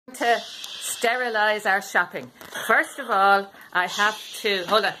to sterilise our shopping. First of all, I have to...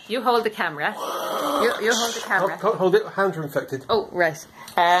 Hold on. You hold the camera. You hold the camera. Hold it. Hands are infected. Oh, right.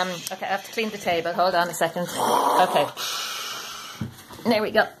 Okay, I have to clean the table. Hold on a second. Okay. There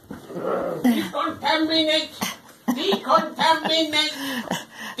we go. Decontaminate! Decontaminate!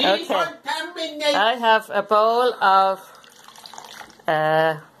 Decontaminate! I have a bowl of...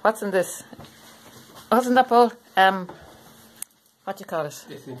 what's in this? What's in that bowl? What do you call it?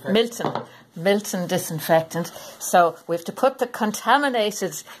 Milton disinfectant. So we have to put the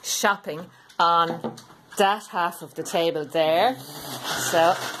contaminated shopping on that half of the table there.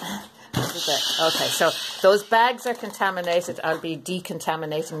 So, okay, so those bags are contaminated. I'll be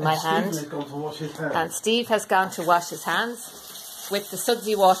decontaminating my hand. And Steve has gone to wash his hands with the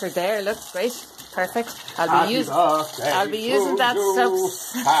sudsy water there. Look, great. Perfect. I'll be using that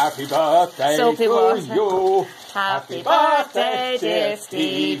Happy birthday soapy to water. you. Happy birthday, dear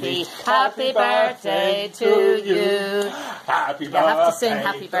Stevie. Happy birthday to you. Happy birthday. You have to sing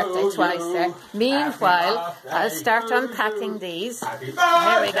happy birthday twice there. Meanwhile, I'll start unpacking these. Here we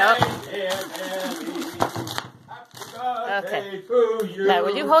go. Okay. Now,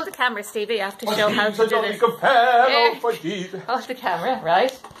 will you hold the camera, Stevie? I have to show how to do this. Hold the camera,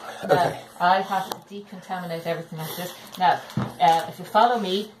 right? Now, I have to decontaminate everything like this. Now, if you follow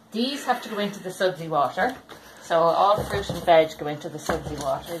me, these have to go into the sudsy water. So all the fruit and veg go into the sudsy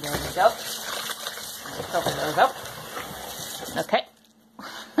water. There we go. Cover those up. Okay.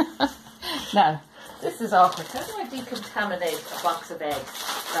 Now, this is awkward. How do I decontaminate a box of eggs?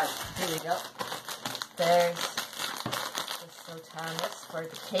 Right, here we go. There's the sultanas for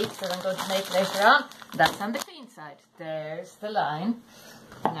the cake that I'm going to make later on. That's on the clean side. There's the line.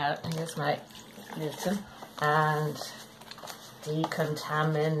 Now, and here's my Milton. And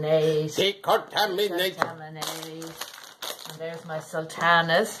decontaminate. Decontaminate. And there's my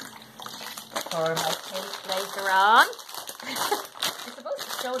sultanas for my cake later on. I'm supposed to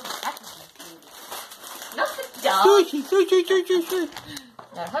show the packaging. Not the dog.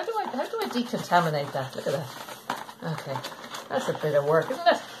 Now, how do I decontaminate that? Look at that. Okay, that's a bit of work, isn't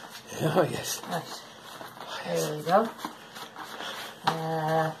it? Oh yes. Right. There we go.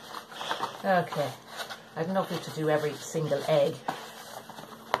 Okay. I don't know if we have to do every single egg.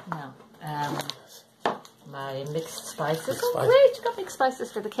 No. My mixed spices. Oh, great! You got mixed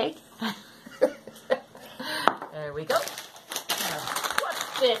spices for the cake. There we go. Now,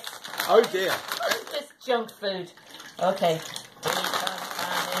 what's this? Oh dear. What's this junk food? Okay.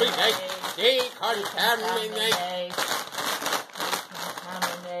 Decontaminate.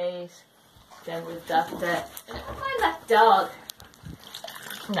 Then we've got the... Find that dog.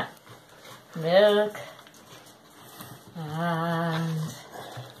 No. Milk. And...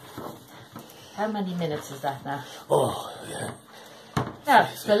 How many minutes is that now? Oh, yeah. Now,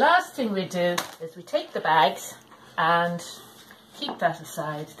 the last thing we do is we take the bags and keep that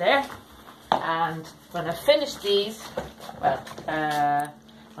aside there. And when I finish these, well,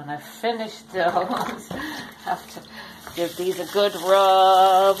 when I finish those, I have to give these a good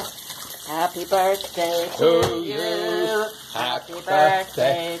rub. Happy birthday to you. Happy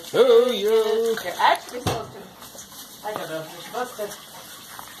birthday to you. You're actually supposed to, I don't know, you're supposed to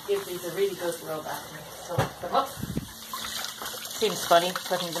give these a really good rub after you soak them up. Seems funny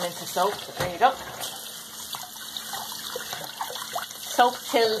putting them into soap, but there you go. Soap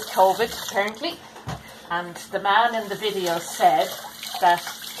kills COVID, apparently. And the man in the video said that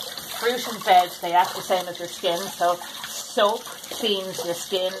fruit and veg, they act the same as your skin. So soap cleans your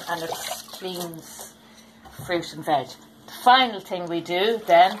skin and it cleans fruit and veg. The final thing we do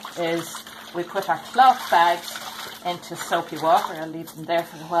then is we put our cloth bags into soapy water. I'll leave them there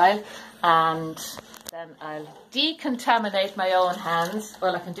for a while. And then I'll decontaminate my own hands.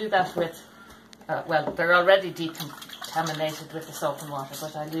 Well, I can do that with, well, they're already decontaminated with the soap and water,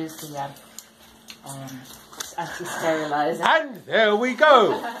 but I'll use the anti-sterilizer. And there we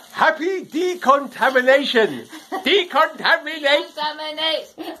go. Happy decontamination. Decontaminate.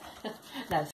 Decontaminate. No.